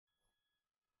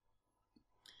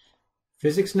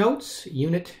Physics Notes,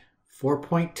 Unit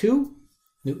 4.2,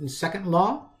 Newton's second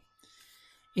law.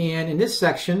 And in this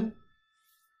section,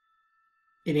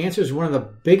 it answers one of the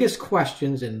biggest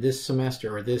questions in this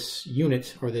semester, or this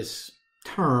unit, or this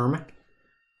term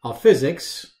of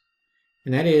physics,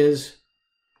 and that is,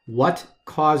 what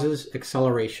causes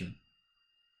acceleration?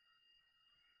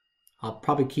 I'll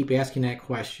probably keep asking that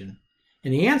question.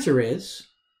 And the answer is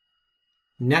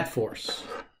net force.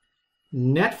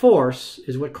 Net force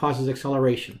is what causes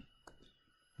acceleration.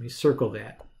 Let me circle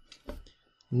that.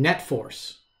 Net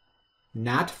force.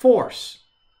 Not force.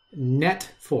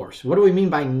 Net force. What do we mean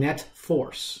by net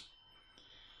force?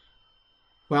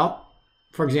 Well,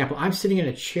 for example, I'm sitting in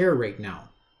a chair right now.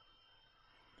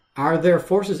 Are there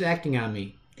forces acting on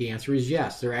me? The answer is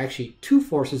yes. There are actually two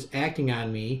forces acting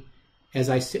on me as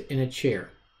I sit in a chair.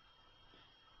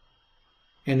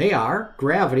 And they are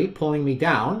gravity pulling me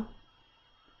down,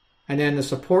 and then the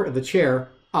support of the chair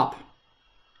up.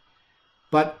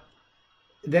 But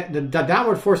the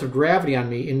downward force of gravity on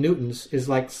me in newtons is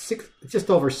like just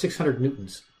over 600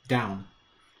 newtons down.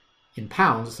 In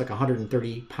pounds, it's like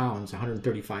 130 pounds,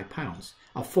 135 pounds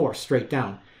of force straight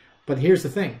down. But here's the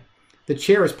thing. The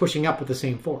chair is pushing up with the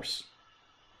same force.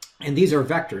 And these are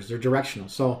vectors. They're directional.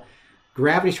 So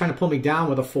gravity's trying to pull me down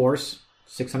with a force,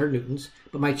 600 newtons,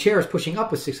 but my chair is pushing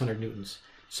up with 600 newtons.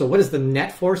 So what is the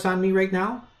net force on me right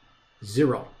now?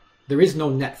 0. There is no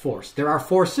net force. There are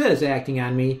forces acting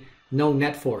on me, no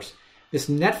net force. This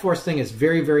net force thing is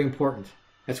very, very important.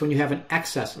 That's when you have an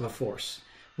excess of a force.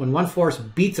 When one force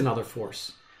beats another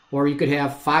force. Or you could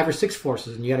have 5 or 6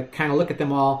 forces, and you got to kind of look at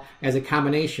them all as a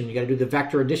combination. You got to do the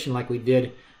vector addition like we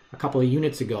did a couple of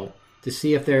units ago to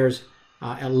see if there's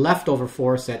a leftover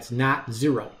force that's not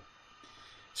 0.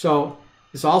 So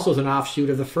this also is an offshoot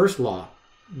of the first law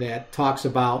that talks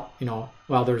about,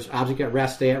 well, there's object at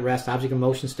rest, stay at rest, object in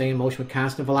motion, stay in motion with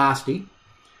constant velocity,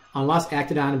 unless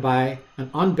acted on by an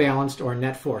unbalanced or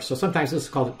net force. So sometimes this is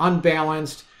called an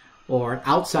unbalanced or an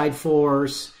outside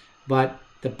force, but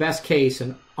the best case,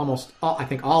 and almost all, I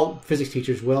think all physics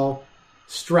teachers will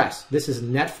stress, this is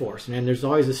net force. And then there's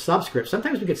always a subscript.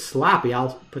 Sometimes we get sloppy.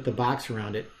 I'll put the box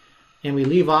around it. And we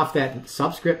leave off that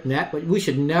subscript net, but we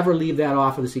should never leave that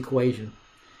off of this equation.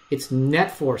 It's net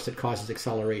force that causes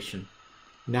acceleration,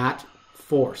 not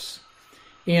force.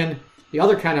 And the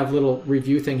other kind of little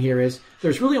review thing here is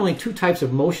there's really only 2 types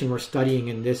of motion we're studying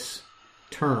in this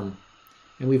term.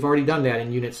 And we've already done that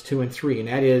in units 2 and 3. And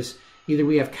that is either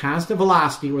we have constant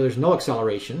velocity where there's no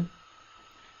acceleration.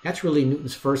 That's really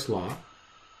Newton's first law.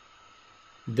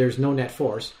 There's no net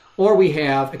force. Or we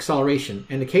have acceleration.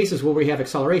 In the cases where we have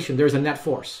acceleration, there's a net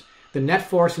force. The net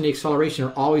force and the acceleration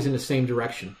are always in the same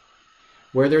direction.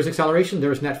 Where there's acceleration,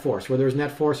 there's net force. Where there's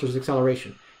net force, there's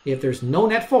acceleration. If there's no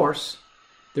net force,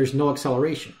 there's no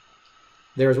acceleration.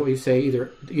 There's what you say,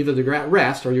 either they're at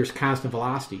rest or there's constant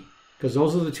velocity. Because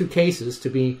those are the 2 cases to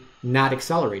be not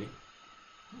accelerating.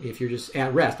 If you're just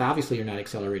at rest, obviously you're not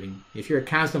accelerating. If you're at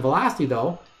constant velocity,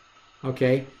 though,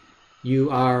 okay, you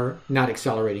are not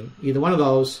accelerating. Either one of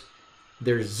those,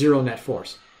 there's 0 net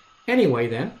force. Anyway,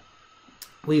 then,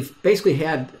 we've basically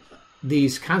had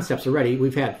these concepts already.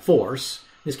 We've had force.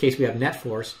 In this case, we have net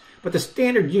force. But the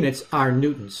standard units are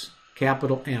newtons,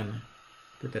 capital N.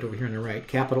 Put that over here on the right,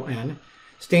 capital N.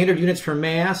 Standard units for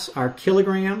mass are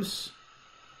kilograms.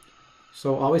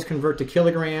 So always convert to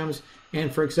kilograms.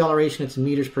 And for acceleration, it's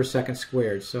meters per second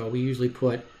squared. So we usually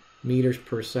put meters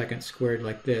per second squared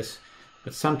like this.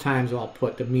 But sometimes I'll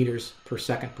put the meters per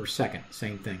second,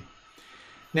 same thing.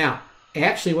 Now,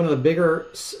 actually one of the bigger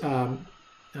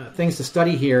things to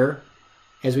study here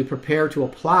as we prepare to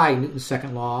apply Newton's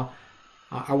second law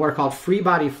are what are called free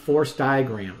body force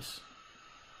diagrams.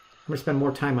 I'm going to spend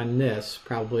more time on this,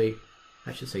 probably,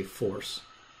 I should say force,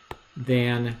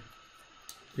 than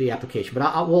the application.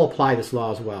 But we'll apply this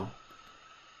law as well.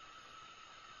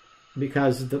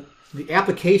 Because the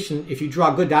application, if you draw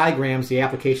good diagrams, the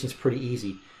application is pretty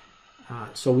easy.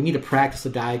 So we need to practice the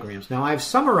diagrams. Now I've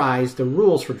summarized the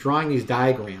rules for drawing these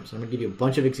diagrams. I'm going to give you a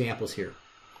bunch of examples here.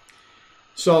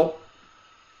 So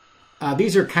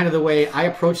these are kind of the way I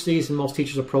approach these, and most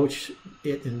teachers approach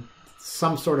it in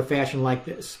some sort of fashion like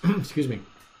this. Excuse me.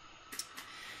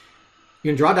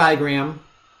 You're going to draw a diagram,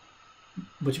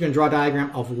 but you're going to draw a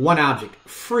diagram of one object,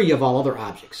 free of all other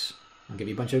objects. I'll give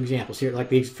you a bunch of examples here. Like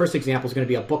the first example is going to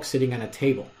be a book sitting on a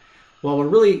table. Well, we're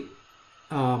really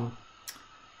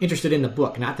interested in the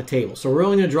book, not the table. So we're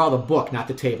only going to draw the book, not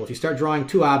the table. If you start drawing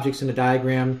 2 objects in a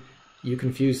diagram, you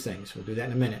confuse things. We'll do that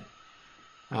in a minute.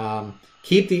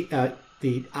 Keep the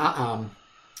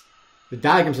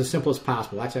diagram's as simple as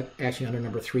possible. That's actually under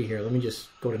number 3 here. Let me just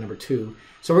go to number 2.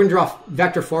 So we're going to draw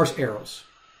vector force arrows.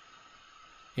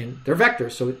 And they're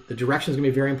vectors, so the direction is going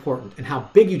to be very important. And how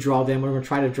big you draw them, we're going to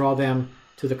try to draw them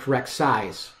to the correct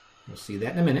size. We'll see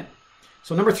that in a minute.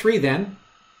 So number 3 then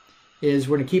is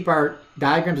we're going to keep our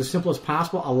diagrams as simple as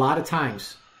possible. A lot of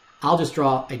times I'll just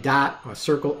draw a dot or a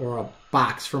circle or a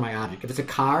box for my object. If it's a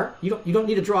car, you don't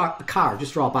need to draw a car,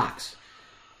 just draw a box.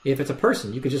 If it's a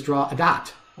person, you could just draw a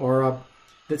dot or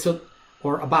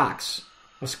a box,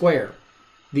 a square.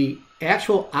 The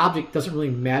actual object doesn't really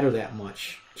matter that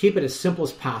much. Keep it as simple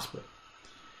as possible.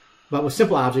 But with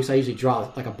simple objects, I usually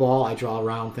draw, like a ball, I draw a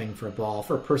round thing for a ball.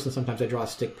 For a person, sometimes I draw a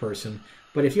stick person.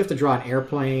 But if you have to draw an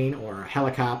airplane or a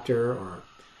helicopter or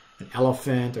an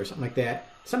elephant or something like that,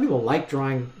 some people like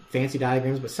drawing fancy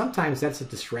diagrams, but sometimes that's a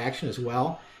distraction as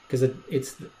well, because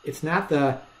it's not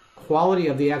the quality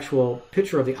of the actual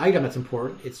picture of the item that's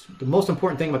important. It's the most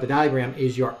important thing about the diagram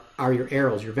is your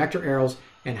arrows, your vector arrows,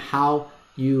 and how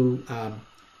you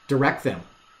direct them,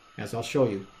 as I'll show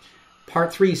you.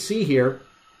 Part 3C here,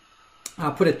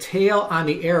 I'll put a tail on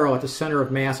the arrow at the center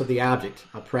of mass of the object.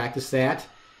 I'll practice that.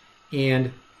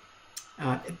 And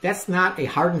that's not a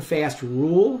hard and fast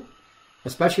rule,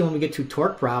 especially when we get to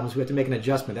torque problems. We have to make an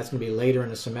adjustment. That's going to be later in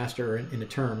the semester or in the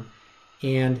term.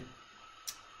 And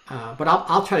but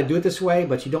I'll try to do it this way,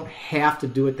 but you don't have to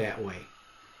do it that way.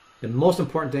 The most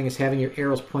important thing is having your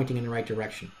arrows pointing in the right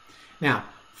direction. Now,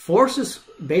 forces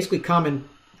basically come in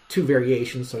 2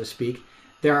 variations, so to speak.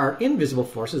 There are invisible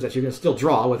forces that you're going to still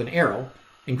draw with an arrow,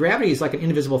 and gravity is like an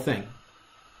invisible thing.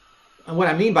 And what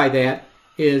I mean by that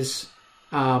is,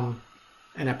 and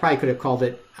I probably could have called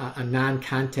it a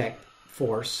non-contact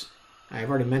force. I've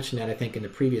already mentioned that, I think, in the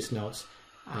previous notes.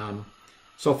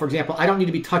 So, for example, I don't need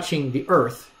to be touching the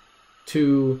Earth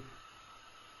to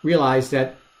realize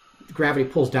that gravity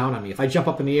pulls down on me. If I jump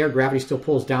up in the air, gravity still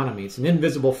pulls down on me. It's an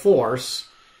invisible force.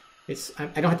 I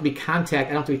don't have to be contact.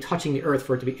 I don't have to be touching the Earth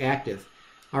for it to be active.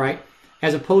 All right,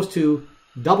 as opposed to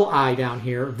double I down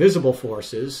here, visible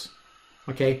forces.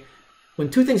 Okay, when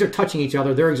 2 things are touching each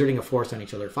other, they're exerting a force on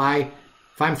each other. If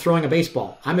I'm throwing a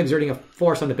baseball, I'm exerting a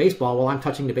force on the baseball while I'm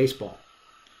touching the baseball.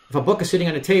 If a book is sitting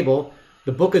on a table,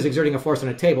 the book is exerting a force on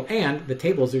the table, and the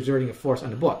table is exerting a force on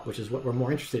the book, which is what we're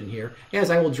more interested in here, as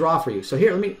I will draw for you. So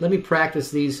here, let me practice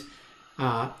these.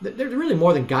 They're really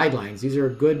more than guidelines. These are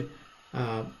good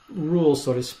rules,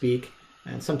 so to speak,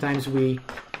 and sometimes we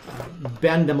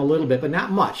bend them a little bit, but not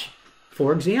much.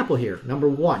 For example here, number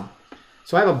 1.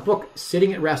 So I have a book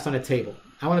sitting at rest on a table.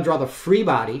 I want to draw the free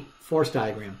body force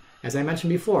diagram. As I mentioned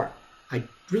before, I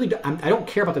don't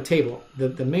care about the table.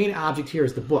 The main object here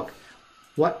is the book.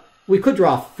 We could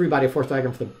draw a free body force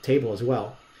diagram for the table as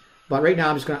well, but right now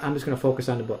I'm just going to focus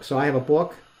on the book. So I have a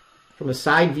book. From a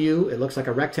side view, it looks like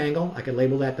a rectangle. I could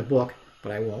label that the book,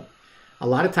 but I won't. A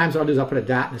lot of times what I'll do is I'll put a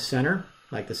dot in the center,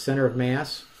 like the center of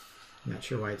mass. I'm not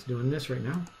sure why it's doing this right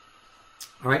now.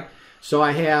 All right, so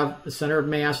I have the center of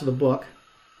mass of the book.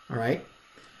 All right,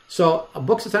 so a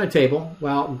book sits on a table.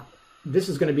 Well, this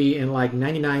is going to be in like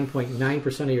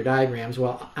 99.9% of your diagrams.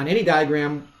 Well, on any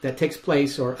diagram that takes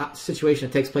place or situation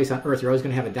that takes place on Earth, you're always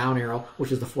going to have a down arrow,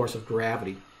 which is the force of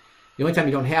gravity. The only time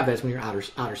you don't have that is when you're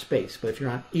outer space. But if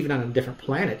you're even on a different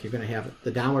planet, you're going to have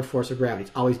the downward force of gravity.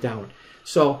 It's always downward.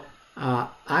 So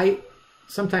I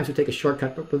sometimes would take a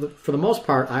shortcut, but for the most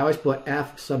part, I always put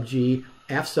F sub G,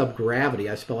 F sub gravity.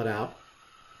 I spell it out.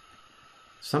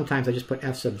 Sometimes I just put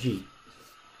F sub G.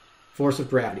 Force of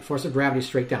gravity. Force of gravity is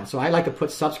straight down. So I like to put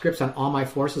subscripts on all my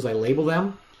forces. I label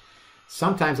them.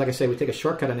 Sometimes, like I say, we take a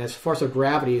shortcut on this. Force of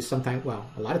gravity is sometimes, well,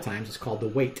 a lot of times it's called the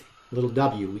weight, little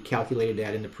w. We calculated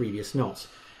that in the previous notes.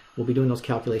 We'll be doing those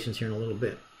calculations here in a little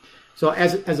bit. So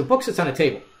as a book sits on a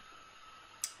table,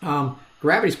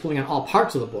 gravity is pulling on all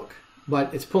parts of the book,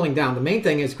 but it's pulling down. The main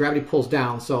thing is gravity pulls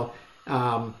down. So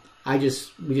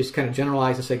we just kind of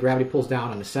generalize and say gravity pulls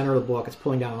down on the center of the book. It's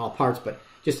pulling down on all parts, but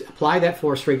just apply that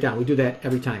force straight down. We do that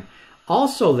every time.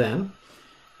 Also then,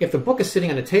 if the book is sitting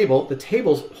on a table, the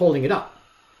table's holding it up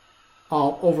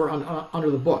all over under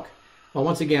the book. Well,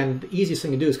 once again, the easiest thing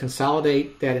to do is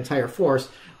consolidate that entire force.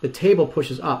 The table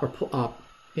pushes up, or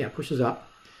pushes up.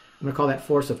 I'm going to call that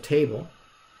force of table.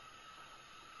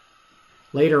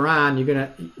 Later on,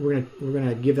 we're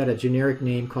gonna give that a generic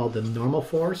name called the normal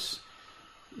force,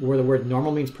 where the word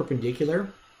normal means perpendicular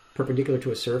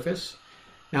to a surface.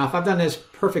 Now, if I've done this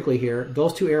perfectly here,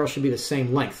 those 2 arrows should be the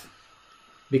same length,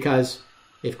 because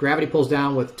if gravity pulls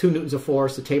down with 2 newtons of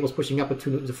force, the table's pushing up with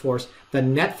 2 newtons of force, the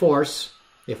net force,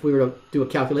 if we were to do a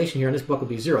calculation here in this book, would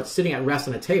be 0. It's sitting at rest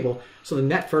on a table, so the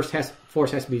net force has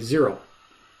to be 0.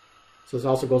 So this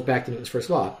also goes back to Newton's first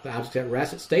law. The object's at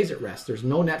rest, it stays at rest. There's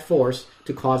no net force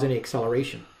to cause any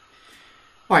acceleration.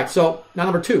 All right, so now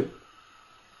number 2.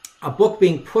 a book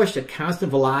being pushed at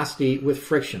constant velocity with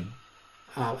friction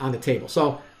on the table.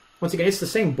 So once again, it's the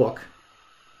same book,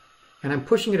 and I'm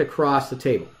pushing it across the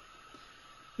table.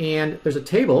 And there's a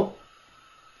table.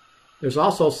 There's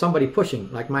also somebody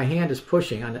pushing, like my hand is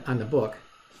pushing on the book.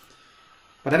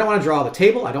 But I don't want to draw the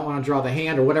table. I don't want to draw the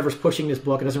hand or whatever's pushing this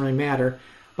book. It doesn't really matter.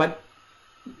 But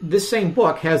this same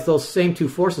book has those same two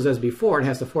forces as before. It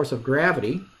has the force of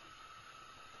gravity.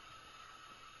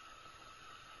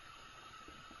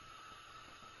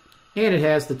 And it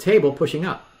has the table pushing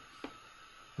up.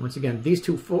 And once again, these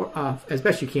two, as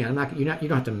best you can, you don't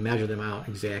have to measure them out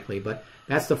exactly, but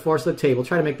that's the force of the table.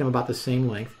 Try to make them about the same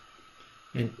length.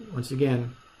 And once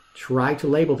again, try to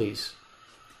label these.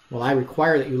 Well, I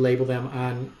require that you label them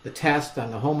on the test,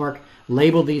 on the homework.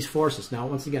 Label these forces. Now,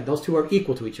 once again, those two are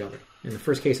equal to each other. In the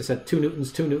first case, I said 2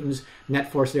 newtons,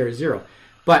 net force there is 0.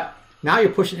 But now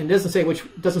you're pushing, and it doesn't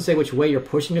say which way you're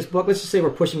pushing this book. Let's just say we're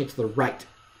pushing it to the right.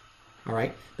 All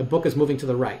right? The book is moving to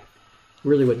the right.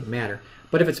 Really wouldn't matter.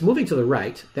 But if it's moving to the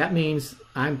right, that means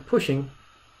I'm pushing.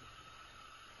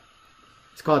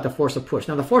 Let's call it the force of push.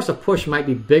 Now, the force of push might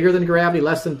be bigger than gravity,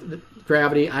 less than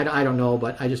gravity. I don't know,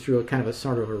 but I just drew a kind of a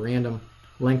sort of a random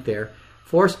length there.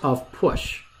 Force of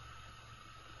push.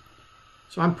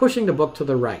 So I'm pushing the book to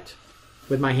the right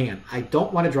with my hand. I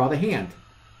don't want to draw the hand,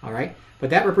 all right? But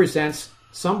that represents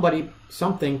something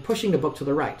pushing the book to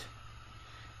the right.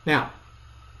 Now,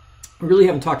 we really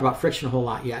haven't talked about friction a whole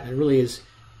lot yet, and it really is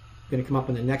going to come up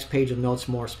in the next page of notes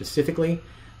more specifically.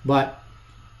 But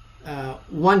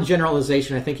one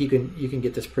generalization, I think you can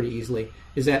get this pretty easily,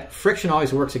 is that friction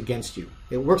always works against you.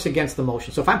 It works against the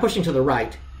motion. So if I'm pushing to the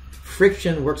right,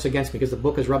 friction works against me because the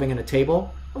book is rubbing on a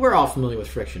table. We're all familiar with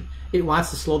friction. It wants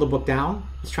to slow the book down.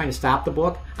 It's trying to stop the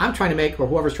book. I'm trying to make, or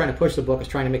whoever's trying to push the book is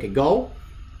trying to make it go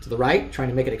to the right, trying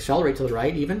to make it accelerate to the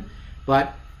right even.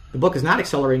 But the book is not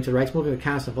accelerating to the right. It's moving with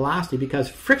constant velocity because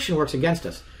friction works against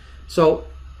us. So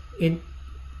in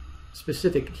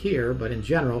specific here, but in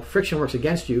general, friction works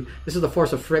against you. This is the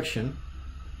force of friction.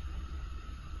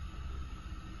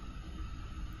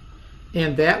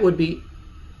 And that would be,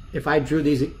 if I drew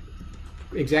these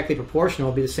exactly proportional,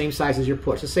 it would be the same size as your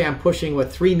push. Let's say I'm pushing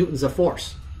with 3 newtons of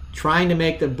force, trying to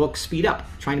make the book speed up,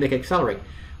 trying to make it accelerate.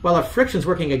 Well, if friction's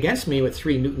working against me with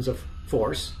 3 newtons of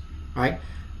force, right,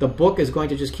 the book is going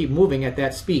to just keep moving at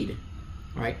that speed.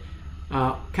 All right.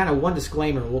 Kind of one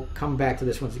disclaimer. We'll come back to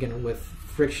this once again with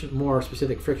friction, more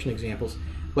specific friction examples.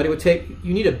 But it would take,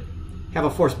 you need to have a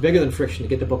force bigger than friction to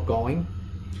get the book going.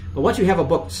 But once you have a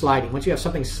book sliding, once you have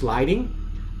something sliding,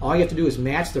 all you have to do is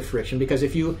match the friction, because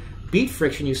if you beat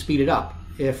friction, you speed it up.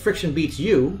 If friction beats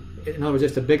you, in other words,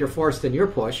 it's a bigger force than your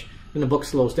push, then the book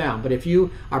slows down. But if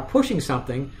you are pushing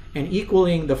something and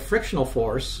equaling the frictional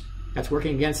force that's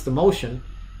working against the motion,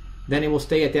 then it will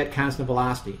stay at that constant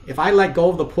velocity. If I let go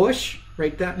of the push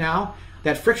right now,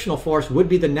 that frictional force would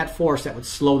be the net force that would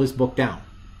slow this book down.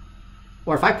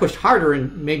 Or if I pushed harder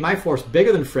and made my force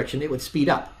bigger than friction, it would speed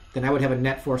up. Then I would have a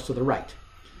net force to the right.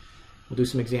 We'll do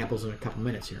some examples in a couple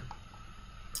minutes here.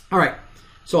 All right,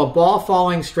 so a ball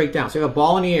falling straight down. So you have a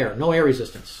ball in the air, no air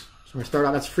resistance. So we're going to start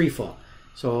out, that's free fall.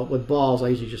 So with balls, I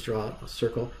usually just draw a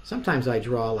circle. Sometimes I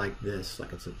draw like this, like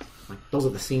those are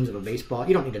the seams of a baseball.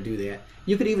 You don't need to do that.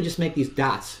 You could even just make these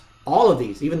dots. All of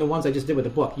these, even the ones I just did with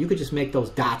the book, you could just make those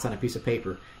dots on a piece of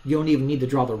paper. You don't even need to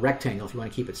draw the rectangle if you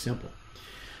want to keep it simple.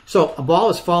 So a ball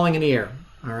is falling in the air,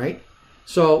 all right?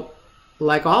 So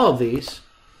like all of these,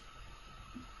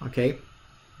 okay,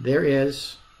 there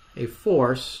is a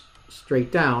force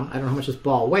straight down. I don't know how much this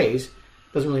ball weighs.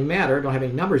 Doesn't really matter. I don't have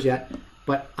any numbers yet.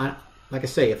 But like I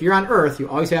say, if you're on Earth, you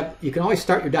can always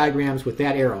start your diagrams with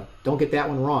that arrow. Don't get that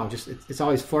one wrong. Just it's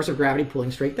always force of gravity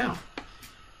pulling straight down.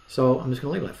 So I'm just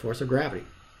going to label it force of gravity.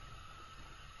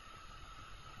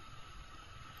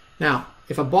 Now,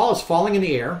 if a ball is falling in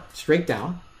the air straight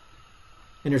down,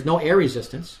 and there's no air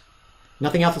resistance,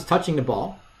 nothing else is touching the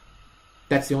ball,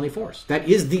 that's the only force. That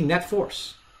is the net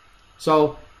force.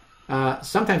 So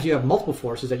sometimes you have multiple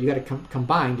forces that you got to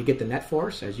combine to get the net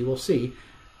force, as you will see.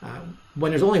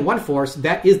 When there's only one force,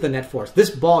 that is the net force. This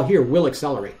ball here will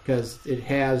accelerate because it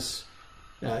has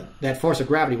that force of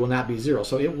gravity will not be 0,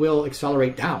 so it will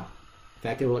accelerate down. In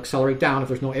fact, it will accelerate down if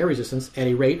there's no air resistance at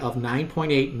a rate of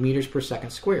 9.8 meters per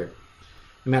second squared,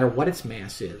 no matter what its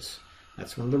mass is.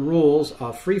 That's one of the rules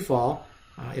of free fall.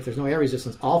 If there's no air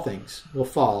resistance, all things will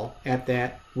fall at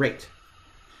that rate.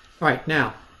 All right,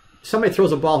 now, somebody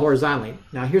throws a ball horizontally.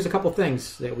 Now, here's a couple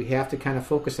things that we have to kind of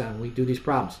focus on when we do these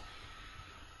problems.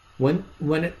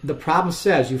 When the problem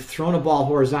says you've thrown a ball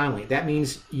horizontally, that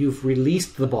means you've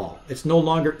released the ball. It's no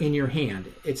longer in your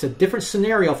hand. It's a different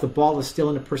scenario if the ball is still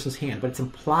in a person's hand, but it's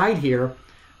implied here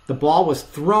the ball was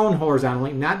thrown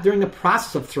horizontally, not during the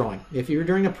process of throwing. If you're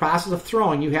during the process of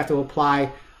throwing, you have to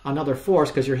apply another force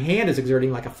because your hand is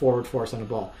exerting like a forward force on the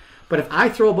ball. But if I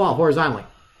throw a ball horizontally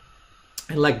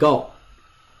and let go,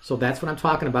 so that's what I'm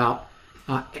talking about.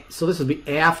 So this would be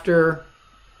after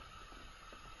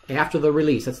the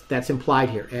release. That's implied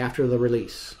here, after the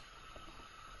release.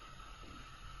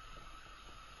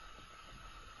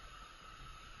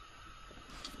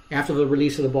 After the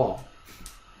release of the ball.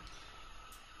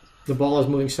 The ball is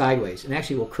moving sideways and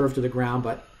actually will curve to the ground,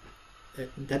 but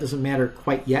that doesn't matter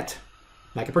quite yet,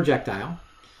 like a projectile,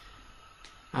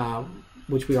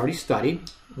 which we already studied.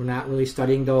 We're not really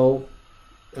studying, though,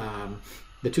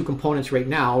 the two components right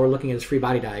now. We're looking at his free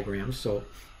body diagrams,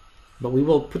 but we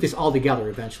will put this all together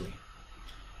eventually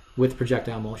with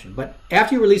projectile motion. But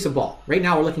after you release a ball, right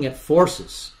now we're looking at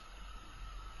forces,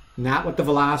 not what the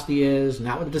velocity is,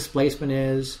 not what the displacement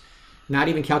is, not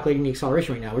even calculating the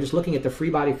acceleration right now. We're just looking at the free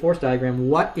body force diagram.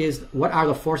 What are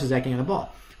the forces acting on the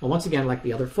ball? Well, once again, like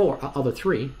the other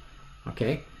three,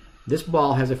 okay, this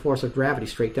ball has a force of gravity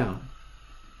straight down.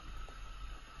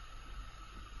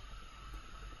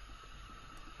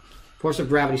 Force of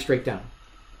gravity straight down.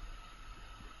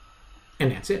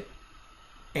 And that's it.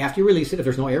 After you release it, if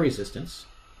there's no air resistance,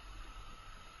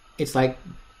 it's like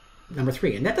number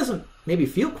 3. And that doesn't maybe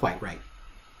feel quite right.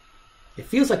 It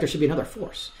feels like there should be another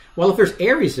force. Well, if there's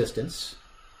air resistance,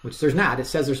 which there's not, it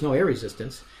says there's no air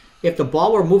resistance. If the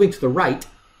ball were moving to the right,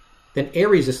 then air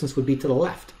resistance would be to the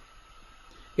left.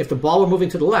 If the ball were moving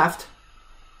to the left,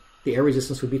 the air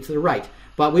resistance would be to the right.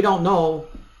 But we don't know,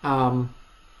 well,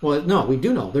 no, we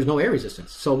do know there's no air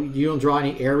resistance. So you don't draw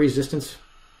any air resistance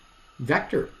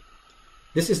vector.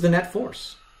 This is the net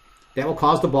force. That will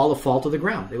cause the ball to fall to the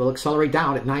ground. It will accelerate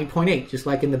down at 9.8, just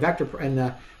like in the vector and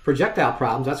the projectile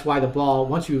problems. That's why the ball,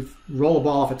 once you roll a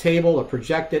ball off a table or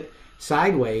project it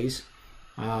sideways,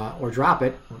 or drop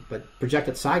it, but project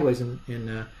it sideways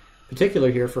in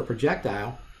particular here for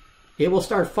projectile, it will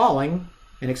start falling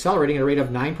and accelerating at a rate of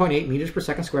 9.8 meters per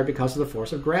second squared because of the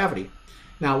force of gravity.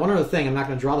 Now, one other thing, I'm not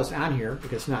going to draw this on here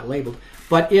because it's not labeled,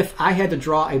 but if I had to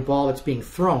draw a ball that's being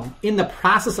thrown, in the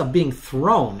process of being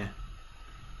thrown,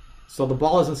 so the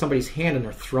ball is in somebody's hand and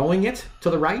they're throwing it to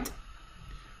the right,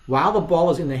 while the ball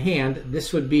is in the hand,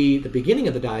 this would be the beginning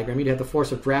of the diagram. You'd have the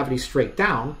force of gravity straight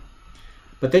down,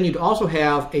 but then you'd also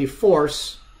have a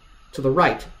force to the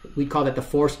right. We call that the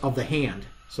force of the hand.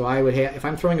 So I would have, if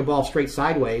I'm throwing a ball straight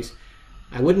sideways,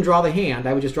 I wouldn't draw the hand.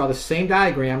 I would just draw the same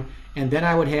diagram, and then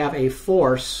I would have a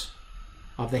force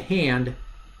of the hand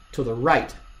to the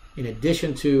right, in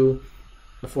addition to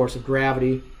the force of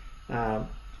gravity.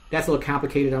 That's a little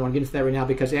complicated. I don't want to get into that right now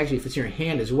because actually if it's in your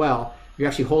hand as well, you're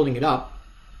actually holding it up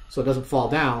so it doesn't fall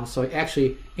down. So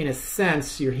actually, in a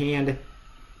sense, your hand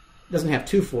doesn't have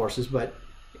two forces, but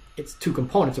it's two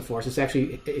components of force. It's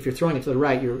actually, if you're throwing it to the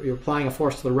right, you're applying a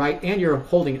force to the right and you're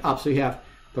holding it up. So you have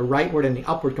the rightward and the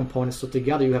upward components. So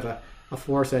together you have a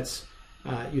force that's,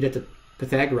 you'd have to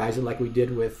Pythagorize it like we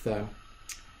did with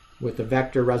the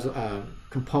vector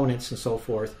components and so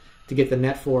forth to get the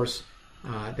net force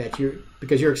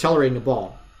because you're accelerating the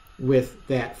ball with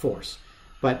that force.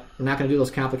 But we're not going to do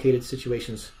those complicated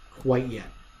situations quite yet.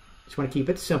 Just want to keep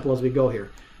it simple as we go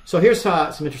here. So here's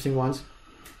some interesting ones.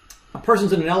 A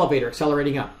person's in an elevator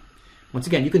accelerating up. Once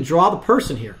again, you can draw the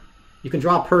person here. You can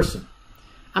draw a person.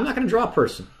 I'm not going to draw a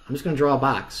person. I'm just going to draw a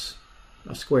box,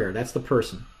 a square. That's the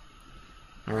person.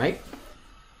 All right?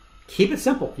 Keep it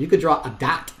simple. You could draw a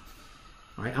dot.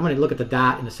 All right? I'm going to look at the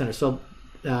dot in the center. So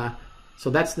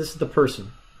this is the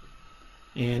person.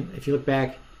 And if you look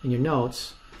back in your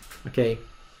notes, okay,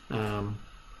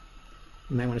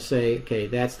 you might want to say, okay,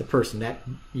 that's the person. That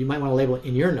you might want to label it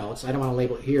in your notes. I don't want to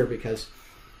label it here because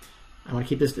I want to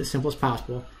keep this as simple as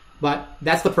possible. But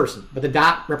that's the person. But the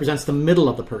dot represents the middle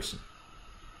of the person.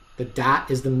 The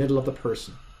dot is the middle of the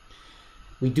person.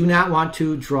 We do not want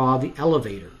to draw the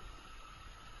elevator.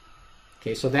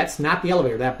 Okay, so that's not the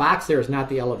elevator. That box there is not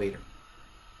the elevator.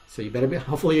 So you better be,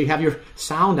 hopefully you have your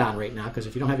sound on right now, because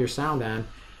if you don't have your sound on,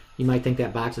 you might think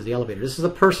that box is the elevator. This is the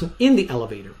person in the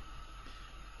elevator.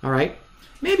 All right?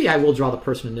 Maybe I will draw the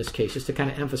person in this case, just to kind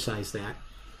of emphasize that.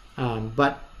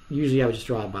 But usually I would just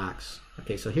draw a box.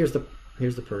 Okay, so here's the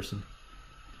person.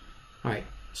 All right,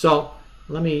 so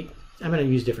I'm going to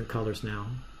use different colors now.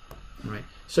 All right,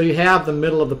 so you have the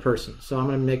middle of the person. So I'm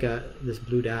going to make this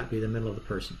blue dot be the middle of the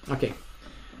person. Okay,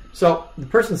 so the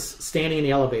person's standing in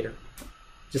the elevator.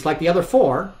 Just like the other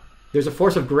four, there's a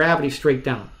force of gravity straight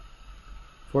down.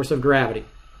 Force of gravity.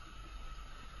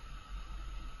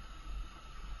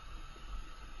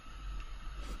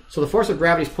 So the force of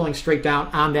gravity is pulling straight down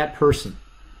on that person.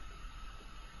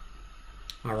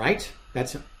 All right,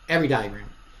 that's every diagram.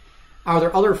 Are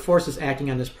there other forces acting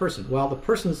on this person? Well, the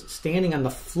person's standing on the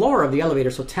floor of the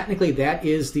elevator, so technically that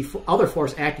is the other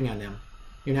force acting on them.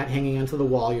 You're not hanging onto the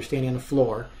wall, you're standing on the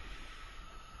floor.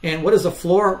 And what does the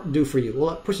floor do for you?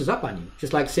 Well, it pushes up on you,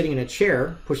 just like sitting in a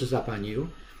chair pushes up on you.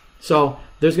 So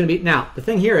there's going to be, now, the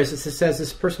thing here is it says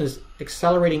this person is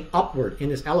accelerating upward in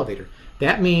this elevator.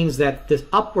 That means that this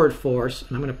upward force,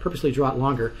 and I'm going to purposely draw it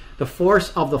longer, the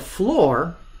force of the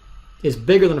floor is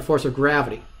bigger than the force of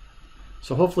gravity.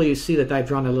 So hopefully you see that I've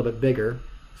drawn it a little bit bigger.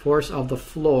 Force of the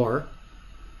floor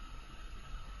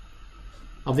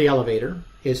of the elevator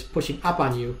is pushing up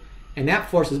on you, and that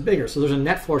force is bigger. So there's a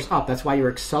net force up. That's why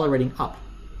you're accelerating up.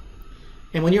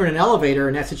 And when you're in an elevator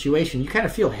in that situation, you kind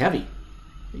of feel heavy.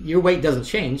 Your weight doesn't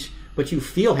change, but you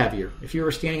feel heavier. If you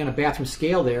were standing on a bathroom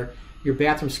scale there, your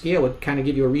bathroom scale would kind of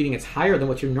give you a reading that's higher than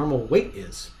what your normal weight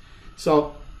is.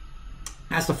 So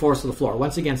that's the force of the floor.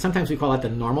 Once again, sometimes we call that the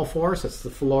normal force. That's the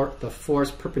force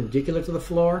perpendicular to the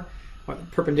floor, or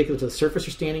perpendicular to the surface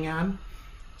you're standing on.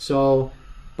 So,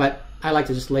 but I like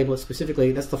to just label it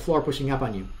specifically, that's the floor pushing up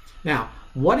on you. Now,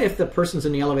 what if the person's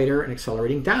in the elevator and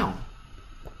accelerating down?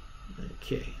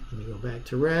 Okay, let me go back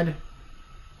to red.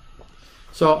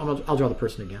 So I'll draw the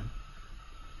person again.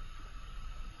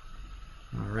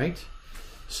 All right.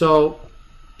 So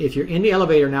if you're in the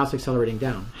elevator, now it's accelerating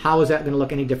down. How is that going to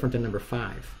look any different than number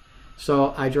 5?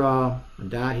 So I draw a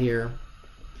dot here.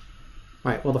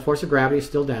 All right, well, the force of gravity is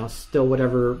still down, still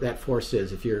whatever that force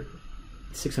is. If you're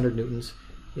 600 newtons,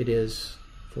 it is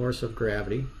force of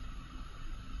gravity.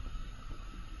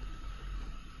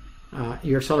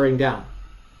 You're accelerating down.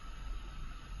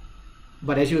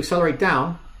 But as you accelerate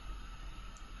down,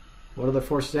 what are the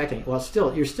forces acting? Well,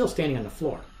 you're still standing on the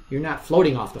floor. You're not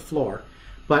floating off the floor.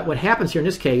 But what happens here in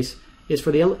this case is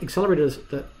for the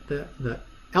the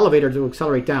elevator to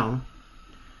accelerate down,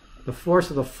 the force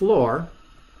of the floor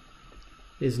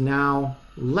is now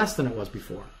less than it was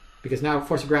before, because now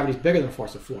force of gravity is bigger than the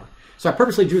force of floor. So I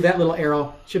purposely drew that little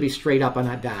arrow. It should be straight up on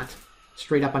that dot.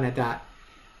 Straight up on that dot.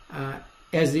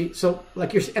 So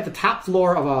like you're at the top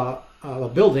floor of a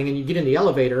building and you get in the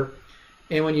elevator,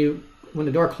 and when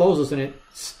the door closes and it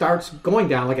starts going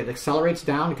down, like it accelerates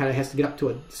down, it kind of has to get up to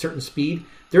a certain speed.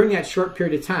 During that short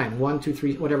period of time, 1, 2,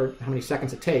 3, whatever, how many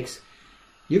seconds it takes,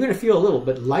 you're going to feel a little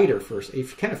bit lighter first.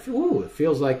 If you kind of feel, ooh, it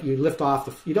feels like you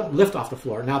don't lift off the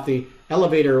floor. Now, if the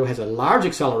elevator has a large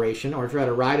acceleration, or if you're at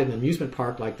a ride at an amusement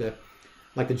park like the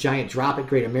giant drop at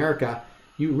Great America,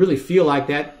 you really feel like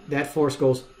that force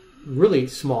goes really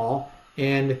small,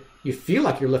 and you feel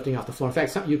like you're lifting off the floor. In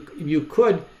fact, you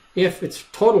could, if it's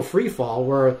total free fall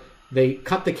where they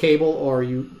cut the cable, or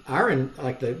you are in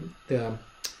like the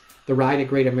ride at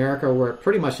Great America where it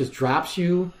pretty much just drops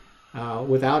you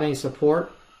without any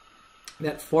support,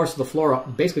 that force of the floor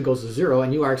basically goes to 0,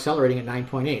 and you are accelerating at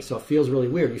 9.8. So it feels really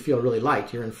weird. You feel really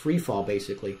light. You're in free fall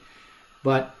basically.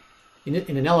 But in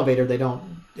an elevator, they don't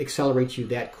accelerate you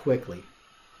that quickly.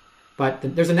 But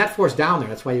there's a net force down there.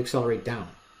 That's why you accelerate down.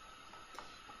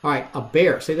 All right, a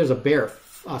bear. Say there's a bear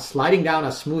sliding down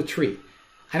a smooth tree.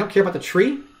 I don't care about the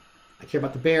tree. I care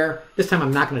about the bear. This time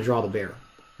I'm not going to draw the bear.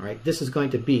 All right, this is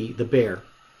going to be the bear.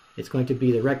 It's going to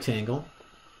be the rectangle.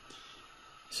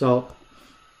 So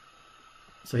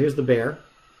here's the bear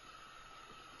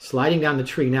sliding down the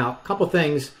tree. Now, a couple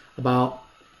things about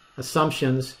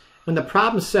assumptions. When the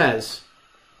problem says,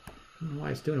 I don't know why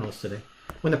it's doing all this today.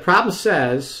 When the problem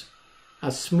says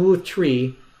a smooth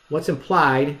tree, what's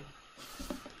implied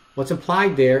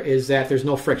there is that there's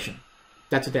no friction.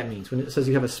 That's what that means. When it says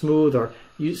you have a smooth, or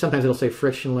sometimes it'll say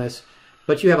frictionless,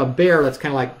 but you have a bear that's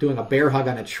kind of like doing a bear hug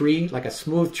on a tree, like a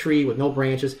smooth tree with no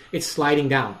branches. It's sliding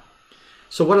down.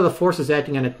 So what are the forces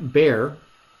acting on a bear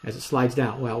as it slides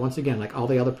down? Well, once again, like all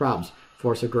the other problems,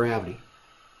 force of gravity.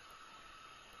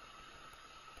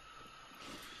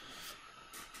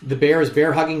 The bear is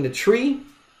bear hugging the tree.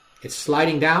 It's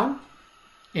sliding down.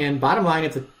 And bottom line,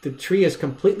 if the tree is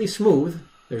completely smooth,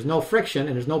 there's no friction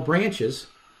and there's no branches,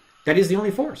 that is the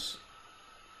only force.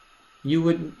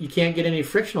 You can't get any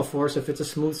frictional force if it's a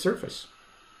smooth surface.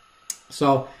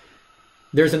 So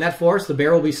there's a net force. The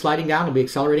bear will be sliding down. It'll be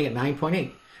accelerating at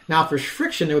 9.8. Now, if there's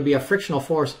friction, there would be a frictional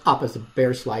force up as the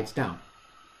bear slides down.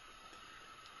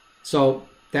 So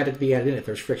that would be added in if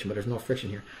there's friction, but there's no friction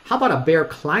here. How about a bear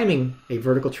climbing a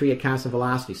vertical tree at constant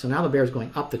velocity? So now the bear is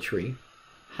going up the tree.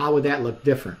 How would that look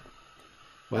different?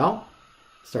 Well,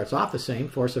 it starts off the same,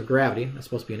 force of gravity. That's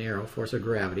supposed to be an arrow, force of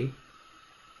gravity.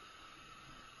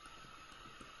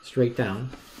 Straight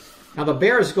down. Now the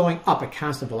bear is going up at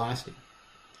constant velocity.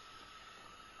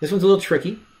 This one's a little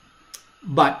tricky,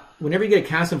 but whenever you get a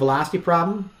constant velocity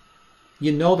problem,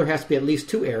 you know there has to be at least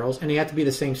 2 arrows, and they have to be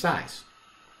the same size.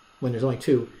 when there's only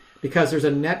two, because there's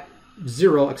a net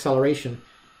zero acceleration.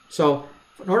 So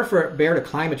in order for a bear to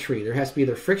climb a tree, there has to be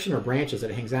either friction or branches that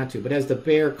it hangs onto. But as the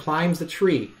bear climbs the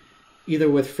tree, either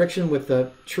with friction with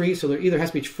the tree, so there either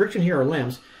has to be friction here or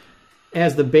limbs,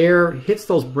 as the bear hits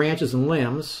those branches and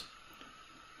limbs,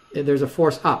 there's a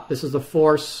force up. This is the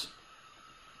force,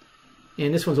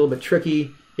 and this one's a little bit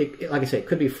tricky. Like I say, it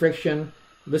could be friction.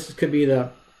 This could be the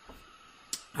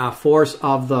force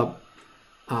of the,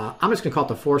 I'm just going to call it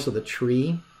the force of the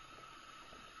tree.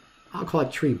 I'll call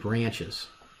it tree branches.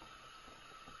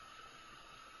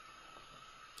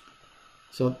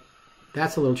 So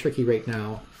that's a little tricky right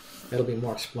now. That'll be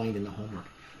more explained in the homework.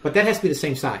 But that has to be the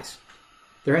same size.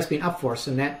 There has to be an up force,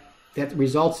 and that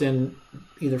results in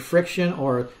either friction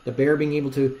or the bear being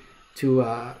able to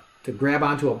grab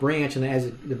onto a branch, and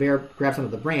as the bear grabs onto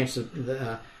the branch,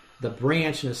 the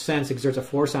branch, in a sense, exerts a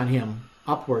force on him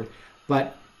upward.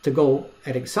 But to go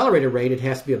at accelerated rate, it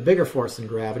has to be a bigger force than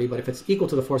gravity. But if it's equal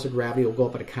to the force of gravity, it will go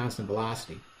up at a constant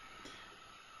velocity.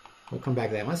 We'll come back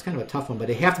to that one. It's kind of a tough one, but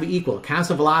they have to be equal.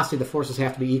 Constant velocity, the forces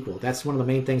have to be equal. That's one of the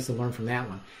main things to learn from that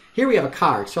one. Here we have a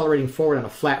car accelerating forward on a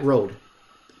flat road.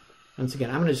 Once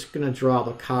again, I'm just going to draw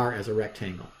the car as a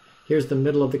rectangle. Here's the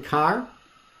middle of the car.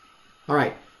 All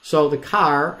right, so the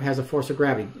car has a force of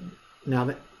gravity. Now,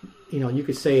 that you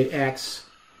could say it acts,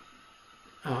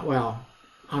 well,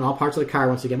 on all parts of the car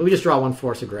once again, but we just draw one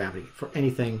force of gravity. For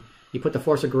anything, you put the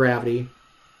force of gravity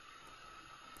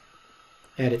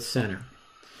at its center.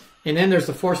 And then there's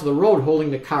the force of the road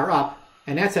holding the car up,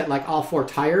 and that's at like all four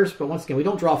tires. But once again, we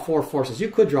don't draw four forces. You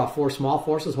could draw four small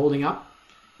forces holding up,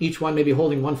 each one maybe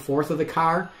holding 1/4 of the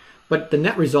car. But the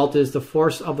net result is the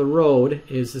force of the road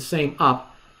is the same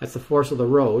up. That's the force of the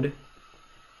road.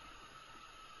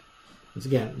 Once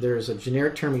again, there's a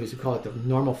generic term we use to call it the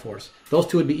normal force. Those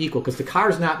two would be equal because the car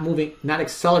is not moving, not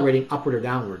accelerating upward or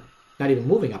downward. Not even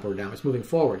moving upward or down. It's moving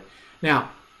forward. Now,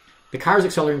 the car is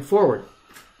accelerating forward.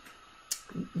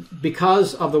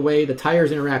 Because of the way the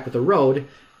tires interact with the road,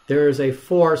 there is a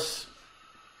force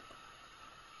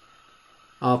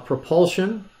of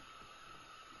propulsion.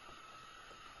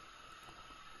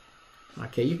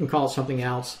 Okay, you can call it something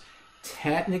else.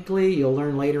 Technically, you'll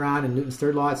learn later on in Newton's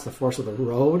third law, it's the force of the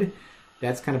road.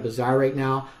 That's kind of bizarre right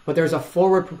now. But there's a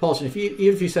forward propulsion.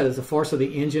 Even if you said it's the force of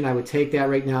the engine, I would take that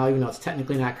right now, even though it's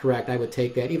technically not correct. I would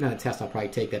take that. Even on a test, I'll probably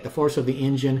take that. The force of the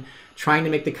engine trying to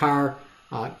make the car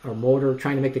or motor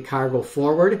trying to make the car go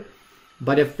forward.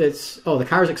 But if it's, the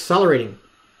car is accelerating,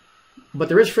 but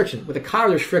there is friction. With the car,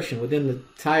 there's friction within the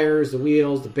tires, the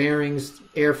wheels, the bearings,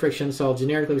 air friction. So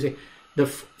generically, we say the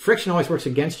friction always works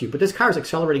against you. But this car is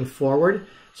accelerating forward.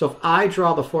 So if I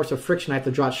draw the force of friction, I have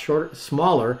to draw it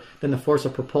smaller than the force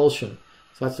of propulsion.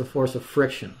 So that's the force of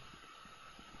friction.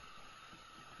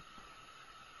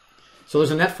 So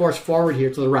there's a net force forward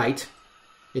here to the right.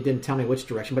 It didn't tell me which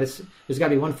direction, but there's got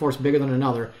to be one force bigger than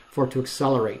another for it to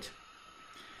accelerate.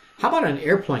 How about an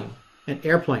airplane? An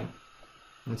airplane.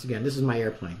 Once again, this is my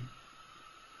airplane.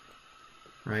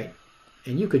 Right?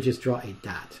 And you could just draw a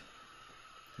dot.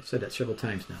 I've said that several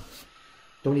times now.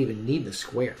 Don't even need the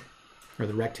square or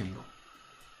the rectangle.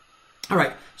 All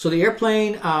right, so the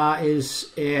airplane is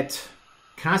at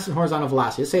constant horizontal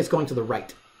velocity. Let's say it's going to the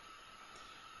right.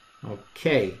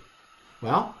 Okay,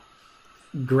 well,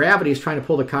 gravity is trying to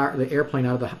pull the airplane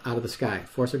out of the sky.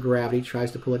 Force of gravity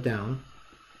tries to pull it down.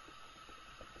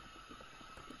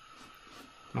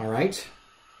 All right.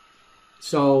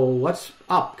 So what's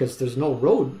up? Because there's no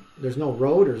road. There's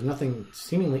nothing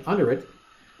seemingly under it.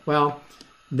 Well,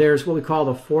 there's what we call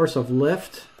the force of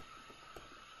lift.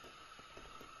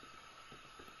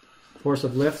 Force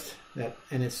of lift,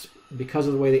 and it's because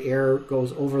of the way the air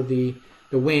goes over the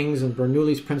wings and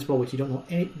Bernoulli's principle, which you don't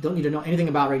need to know anything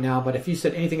about right now. But if you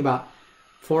said anything about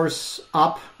force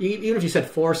up, even if you said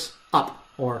force up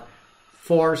or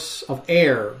force of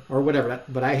air or whatever,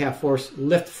 but I have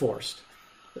lift force,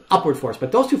 upward force.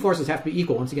 But those two forces have to be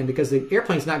equal, once again, because the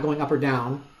airplane's not going up or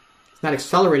down. It's not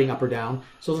accelerating up or down,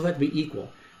 so those have to be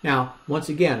equal. Now, once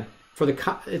again,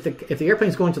 if the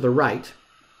airplane's going to the right,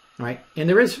 all right, and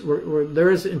there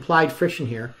is implied friction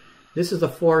here. This is the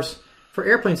force for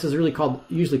airplanes. Is really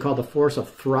usually called the force of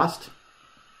thrust,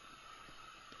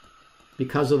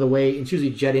 because of the way it's usually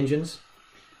jet engines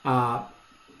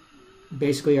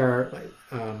basically are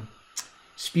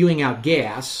spewing out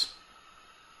gas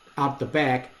out the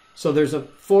back. So there's a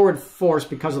forward force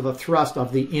because of the thrust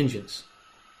of the engines.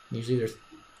 Usually there's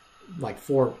like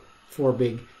four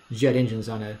big jet engines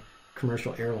on a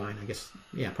commercial airline. I guess,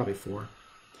 yeah, probably four.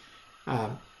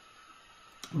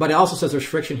 But it also says there's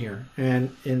friction here,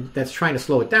 and that's trying to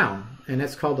slow it down, and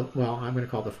that's called, I'm going to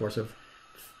call it the force of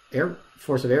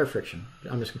force of air friction.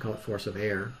 I'm just going to call it force of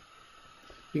air.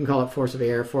 You can call it force of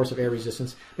air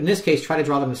resistance. But in this case, try to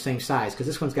draw them the same size because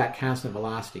this one's got constant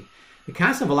velocity. The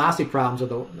constant velocity problems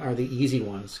are the easy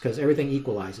ones because everything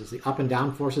equalizes. The up and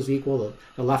down force is equal.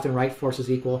 The left and right force is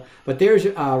equal. But there's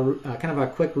kind of a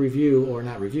quick review, or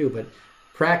not review, but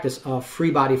practice of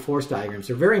free body force diagrams.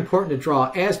 They're very important to draw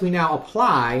as we now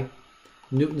apply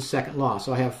Newton's second law.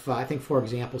 So I have, I think, 4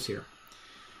 examples here.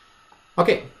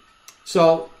 Okay,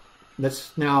 so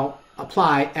let's now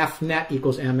apply F net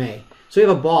equals ma. So you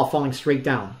have a ball falling straight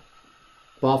down.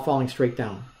 Ball falling straight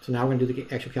down. So now we're going to do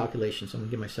the actual calculation. So I'm going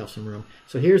to give myself some room.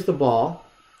 So here's the ball.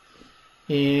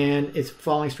 And it's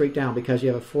falling straight down because you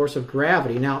have a force of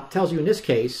gravity. Now, it tells you in this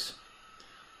case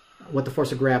what the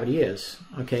force of gravity is.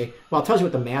 Okay. Well, it tells you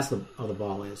what the mass of the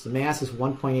ball is. The mass is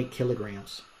 1.8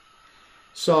 kilograms.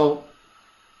 So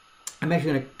I'm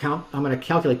actually going to I'm going to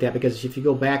calculate that because if you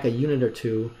go back a unit or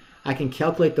two, I can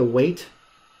calculate the weight.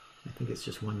 I think it's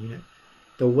just 1 unit.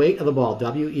 The weight of the ball,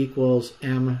 W equals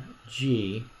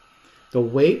mg. The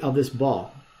weight of this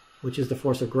ball, which is the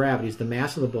force of gravity, is the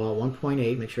mass of the ball,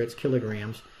 1.8, make sure it's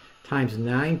kilograms, times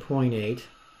 9.8.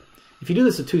 If you do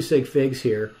this at 2 sig figs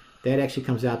here, that actually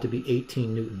comes out to be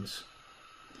 18 newtons.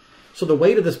 So the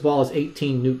weight of this ball is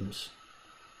 18 newtons.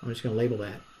 I'm just going to label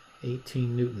that,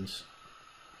 18 newtons.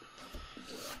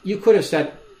 You could have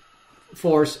said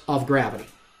force of gravity,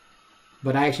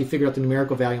 but I actually figured out the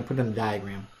numerical value and put it in the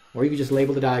diagram. Or you could just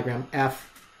label the diagram F,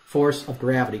 force of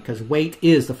gravity, because weight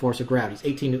is the force of gravity. It's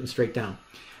 18 newtons straight down.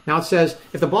 Now it says,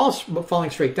 if the ball is falling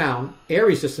straight down, air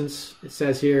resistance, it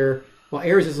says here, well,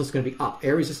 air resistance is going to be up.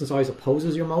 Air resistance always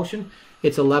opposes your motion.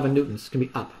 It's 11 newtons. It's going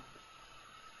to be up.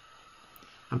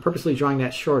 I'm purposely drawing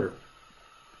that shorter.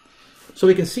 So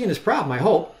we can see in this problem, I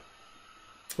hope,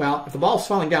 well, if the ball is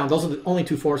falling down, those are the only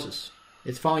 2 forces.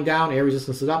 It's falling down, air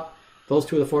resistance is up. Those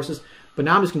 2 are the forces. But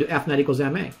now I'm just going to do F net equals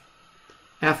ma.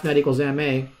 F net equals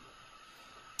ma.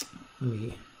 Let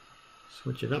me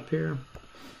switch it up here.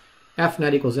 F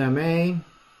net equals ma.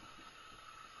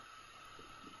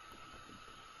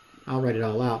 I'll write it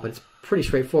all out, but it's pretty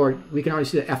straightforward. We can already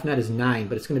see that F net is 9,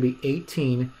 but it's going to be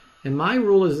 18. And my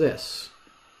rule is this,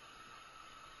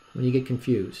 when you get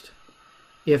confused.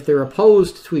 If they're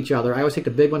opposed to each other, I always take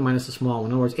the big one minus the small one.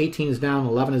 In other words, 18 is down,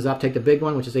 11 is up. Take the big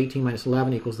one, which is 18 minus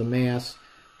 11 equals the mass,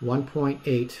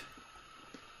 1.8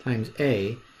 times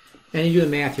A. And you do the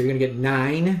math here. You're going to get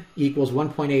 9 equals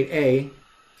 1.8A.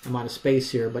 I'm out of space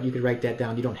here, but you could write that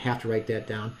down. You don't have to write that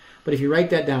down. But if you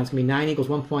write that down, it's going to be 9 equals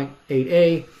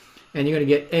 1.8A. And you're going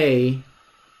to get A,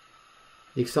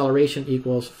 the acceleration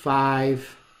equals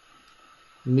 5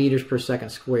 meters per second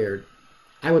squared.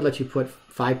 I would let you put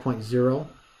 5.0.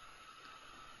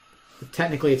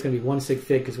 Technically, it's going to be 1 sig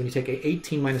fig because when you take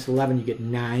 18 minus 11, you get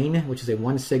 9, which is a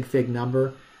 1 sig fig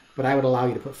number. But I would allow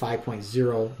you to put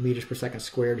 5.0 meters per second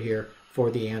squared here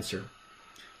for the answer.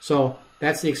 So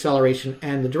that's the acceleration,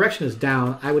 and the direction is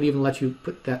down. I would even let you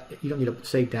put that, you don't need to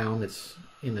say down, that's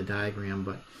in the diagram,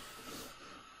 but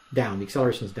down, the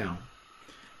acceleration is down.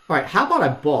 All right, how about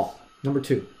a ball? Number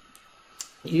 2.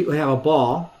 You have a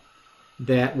ball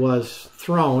that was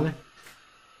thrown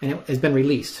and it has been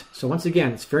released. So once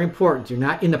again, it's very important. You're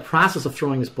not in the process of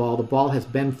throwing this ball. The ball has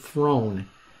been thrown,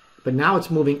 but now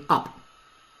it's moving up.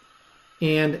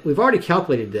 And we've already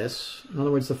calculated this. In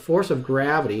other words, the force of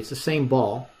gravity, it's the same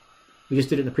ball. We just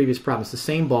did it in the previous problem. It's the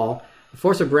same ball. The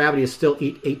force of gravity is still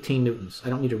 18 newtons. I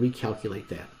don't need to recalculate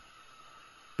that.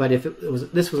 But if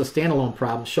this was a standalone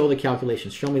problem, show the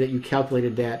calculations. Show me that you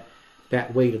calculated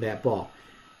that weight of that ball.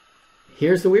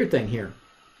 Here's the weird thing here.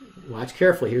 Watch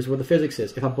carefully. Here's where the physics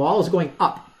is. If a ball is going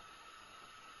up,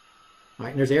 all right,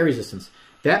 and there's air resistance,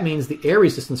 that means the air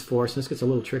resistance force, and this gets a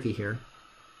little tricky here,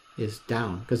 is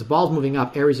down. Because the ball's moving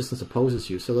up, air resistance opposes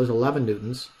you. So there's 11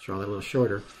 newtons. Draw that a little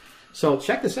shorter. So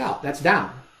check this out. That's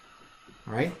down.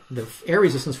 All right? The air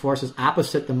resistance force is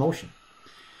opposite the motion.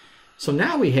 So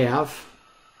now we have,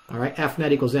 all right, F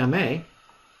net equals ma.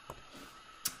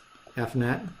 F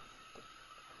net.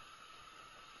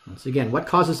 Once again, what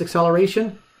causes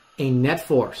acceleration? A net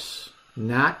force.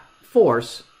 Not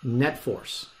force, net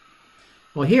force.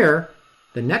 Well, here,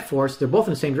 the net force, they're both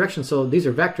in the same direction, so these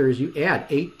are vectors. You add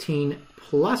 18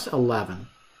 plus 11.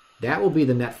 That will be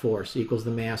the net force, equals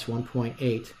the mass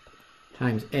 1.8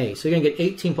 times A. So you're going to get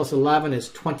 18 plus 11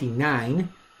 is 29,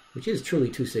 which is truly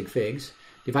 2 sig figs.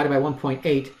 Divided by 1.8,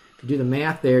 if you do the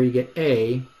math there, you get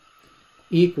A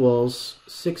equals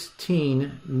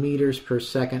 16 meters per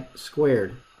second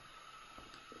squared.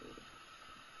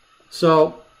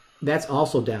 So that's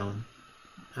also down.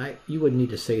 You wouldn't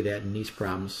need to say that in these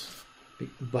problems.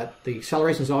 But the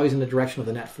acceleration is always in the direction of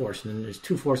the net force. And then there's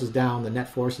 2 forces down. The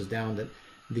net force is down. That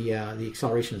the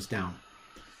acceleration is down.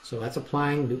 So that's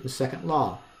applying Newton's second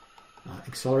law.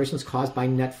 Acceleration is caused by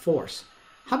net force.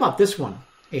 How about this one?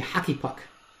 A hockey puck.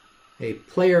 A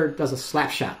player does a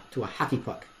slap shot to a hockey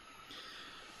puck.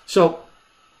 So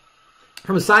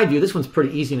from a side view, this one's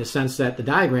pretty easy in the sense that the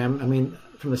diagram, I mean,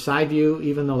 from the side view,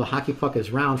 even though the hockey puck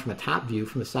is round from a top view,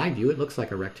 from the side view, it looks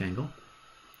like a rectangle.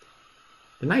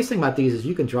 The nice thing about these is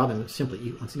you can draw them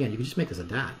simply. Once again, you can just make this a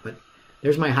dot, but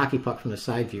there's my hockey puck from the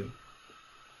side view.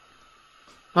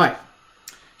 All right.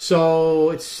 So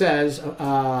it says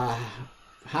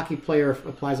hockey player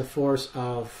applies a force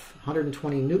of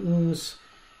 120 newtons.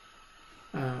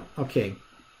 Okay,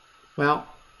 well,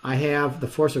 I have the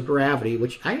force of gravity,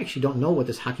 which I actually don't know what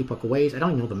this hockey puck weighs. I don't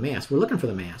even know the mass. We're looking for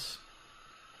the mass.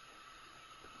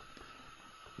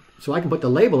 So I can put the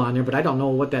label on there, but I don't know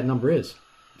what that number is.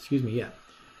 Excuse me yet.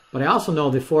 But I also know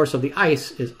the force of the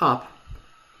ice is up.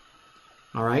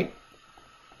 All right.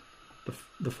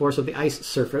 The force of the ice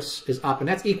surface is up, and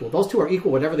that's equal. Those two are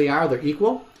equal. Whatever they are, they're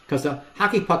equal because the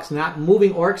hockey puck's not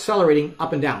moving or accelerating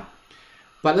up and down.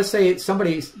 But let's say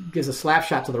somebody gives a slap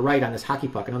shot to the right on this hockey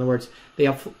puck. In other words, they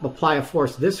apply a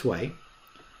force this way,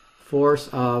 force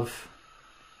of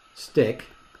stick,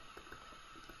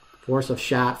 force of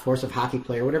shot, force of hockey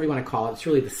player, whatever you want to call it. It's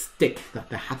really the stick,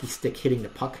 the hockey stick hitting the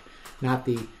puck, not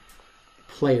the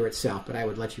player itself. But I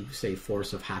would let you say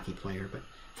force of hockey player, but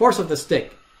force of the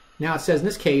stick. Now it says in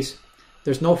this case,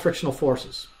 there's no frictional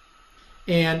forces.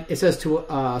 And it says to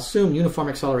assume uniform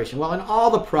acceleration. Well, in all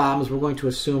the problems, we're going to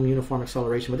assume uniform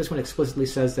acceleration. But this one explicitly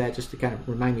says that, just to kind of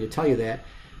remind me to tell you that.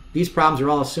 These problems are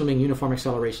all assuming uniform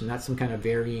acceleration, not some kind of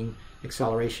varying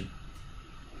acceleration.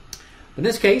 In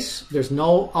this case, there's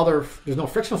no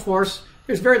frictional force.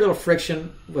 There's very little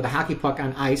friction with a hockey puck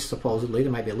on ice, supposedly.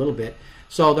 There might be a little bit.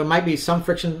 So there might be some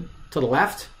friction to the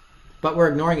left. But we're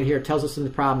ignoring it here. It tells us in the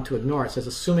problem to ignore it. It says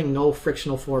assuming no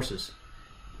frictional forces.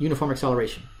 Uniform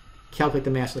acceleration. Calculate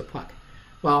the mass of the puck.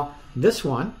 Well, this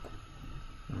one,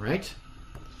 all right,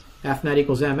 F net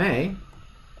equals ma.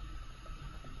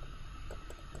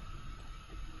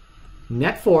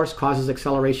 Net force causes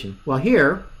acceleration. Well,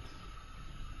 here,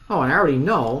 oh, and I already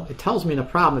know, it tells me in the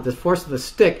problem that the force of the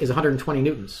stick is 120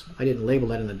 newtons. I didn't label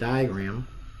that in the diagram.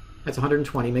 That's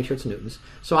 120, make sure it's newtons.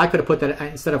 So I could have put that,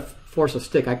 instead of force of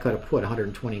stick, I could have put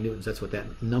 120 newtons. That's what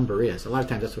that number is. A lot of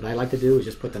times that's what I like to do, is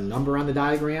just put the number on the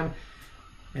diagram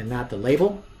and not the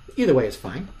label. Either way is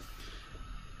fine.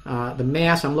 The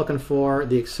mass, I'm looking for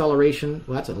the acceleration.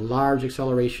 Well, that's a large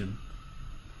acceleration.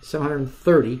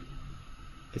 730.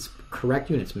 It's correct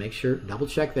units. Make sure, double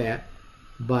check that.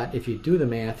 But if you do the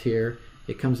math here,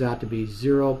 it comes out to be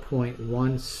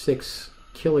 0.16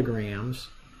 kilograms,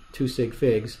 2 sig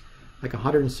figs, like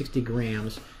 160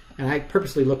 grams. And I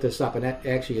purposely looked this up, and that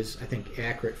actually is, I think,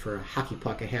 accurate for a hockey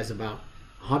puck. It has about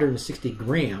 160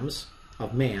 grams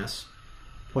of mass,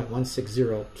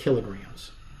 0.160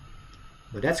 kilograms.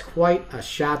 But that's quite a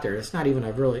shot there. It's not even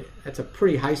a really, that's a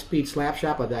pretty high-speed slap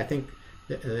shot, but I think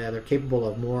that they're capable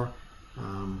of more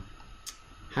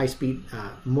high-speed,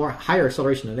 higher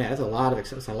acceleration than that. That's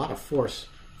a lot of force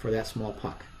for that small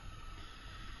puck.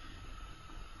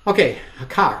 Okay, a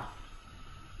car.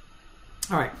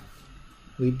 All right,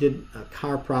 we did a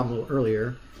car problem a little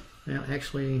earlier. Now,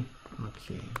 actually,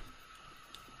 okay.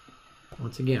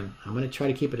 Once again, I'm going to try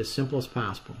to keep it as simple as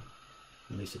possible.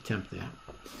 At least attempt that.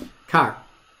 Car.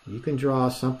 You can draw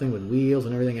something with wheels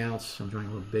and everything else. I'm drawing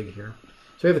a little big here.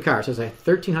 So we have the car. It says a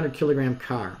 1,300 kilogram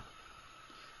car.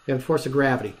 We have the force of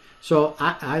gravity. So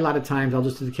a lot of times I'll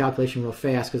just do the calculation real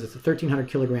fast because it's a 1,300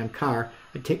 kilogram car.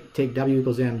 I take W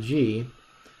equals mg.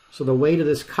 So the weight of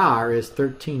this car is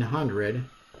 1,300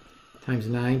 times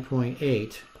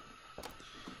 9.8.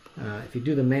 If you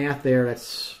do the math there,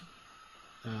 that's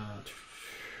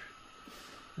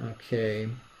okay.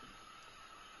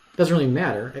 Doesn't really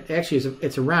matter. It actually is.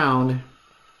 It's around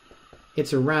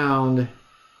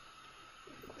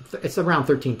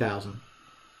 13,000.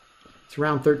 It's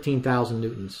around 13,000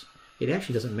 newtons. It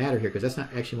actually doesn't matter here because that's not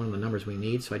actually one of the numbers we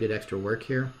need. So I did extra work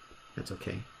here. That's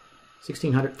okay.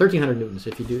 1,300 newtons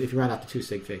if you round out to 2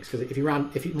 sig figs. Because if you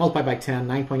multiply by 10,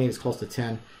 9.8 is close to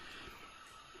 10.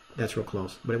 That's real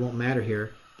close, but it won't matter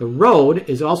here. The road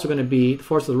is also going to be, the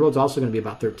force of the road is also going to be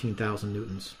about 13,000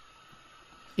 newtons.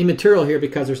 Immaterial here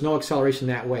because there's no acceleration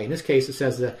that way. In this case, it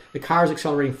says the car is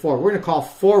accelerating forward. We're going to call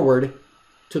forward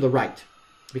to the right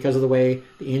because of the way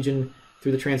the engine,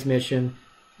 through the transmission,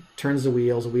 turns the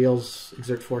wheels. The wheels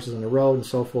exert forces on the road and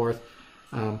so forth.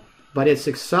 But it's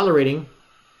accelerating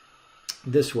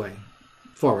this way,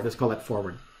 forward. Let's call that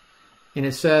forward. And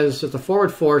it says that the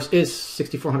forward force is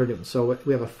 6,400 newtons. So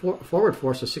we have a forward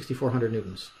force of 6,400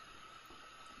 newtons.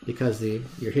 because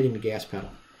you're hitting the gas pedal.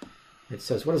 It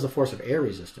says, what is the force of air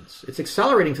resistance? It's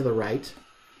accelerating to the right.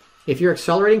 If you're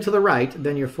accelerating to the right,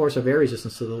 then your force of air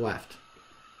resistance to the left.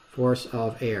 Force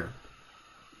of air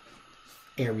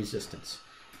resistance.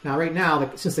 Now, right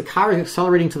now, since the car is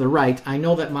accelerating to the right, I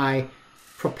know that my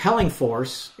propelling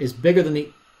force is bigger than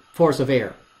the force of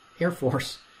air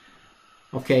force.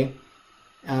 Okay.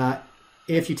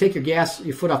 If you take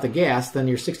your foot off the gas, then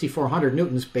your 6,400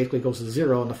 newtons basically goes to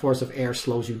zero, and the force of air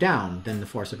slows you down. Then the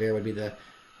force of air would be the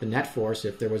net force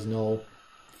if there was no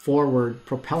forward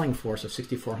propelling force of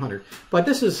 6,400. But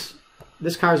this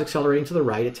car is accelerating to the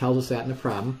right. It tells us that in the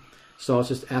problem. So it's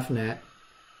just F net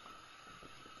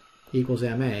equals ma.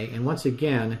 And once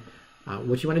again,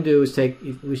 what you want to do is take,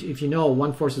 if you know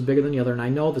one force is bigger than the other, and I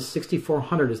know the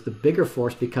 6,400 is the bigger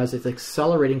force because it's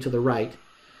accelerating to the right.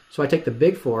 So I take the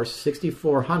big force,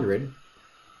 6,400,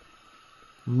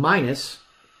 minus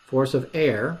force of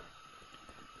air.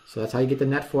 So that's how you get the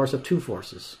net force of two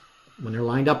forces when they're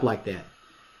lined up like that.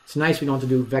 It's nice we don't have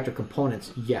to do vector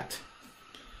components yet.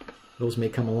 Those may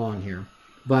come along here.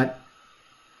 But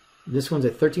this one's a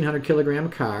 1,300 kilogram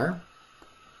car,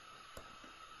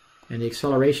 and the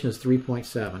acceleration is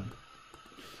 3.7.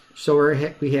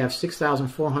 So we have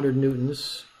 6,400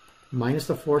 newtons minus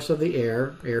the force of the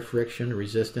air friction,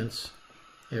 resistance,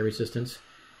 air resistance,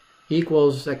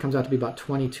 equals, that comes out to be about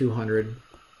 2,200.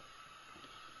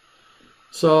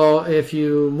 So if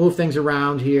you move things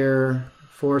around here,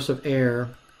 force of air,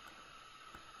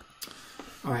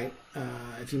 all right,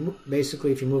 if you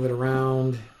move it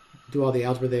around, do all the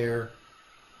algebra there,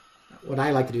 what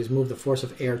I like to do is move the force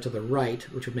of air to the right,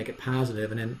 which would make it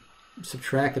positive, and then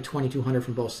subtract the 2,200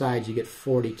 from both sides. You get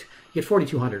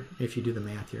 4,200 if you do the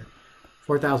math here.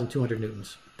 4,200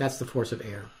 newtons. That's the force of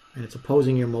air, and it's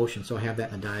opposing your motion, so I have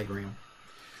that in the diagram.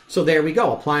 So there we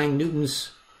go, applying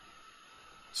Newton's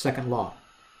second law.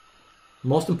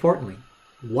 Most importantly,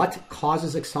 what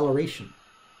causes acceleration?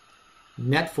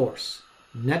 Net force.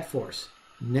 Net force.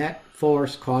 Net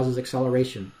force causes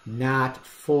acceleration, not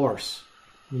force.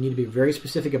 You need to be very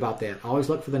specific about that. Always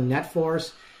look for the net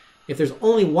force. If there's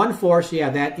only one force, yeah,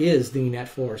 that is the net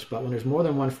force. But when there's more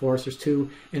than one force, there's two.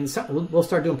 And we'll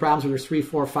start doing problems where there's 3,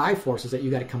 4, 5 forces that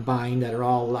you got to combine that are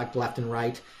all like left and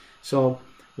right. So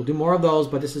we'll do more of those,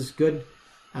 but this is good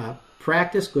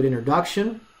practice, good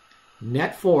introduction.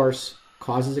 Net force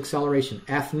causes acceleration.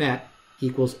 F net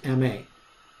equals ma.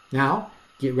 Now,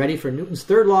 get ready for Newton's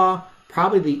third law,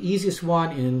 probably the easiest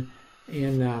one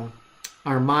in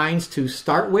our minds to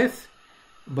start with,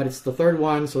 but it's the third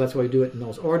one, so that's why we do it in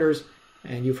those orders.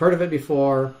 And you've heard of it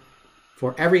before.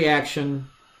 For every action,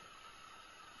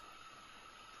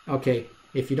 okay,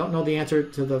 if you don't know the answer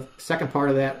to the second part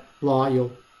of that law,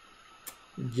 you'll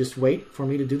just wait for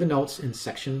me to do the notes in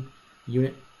section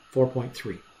unit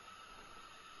 4.3.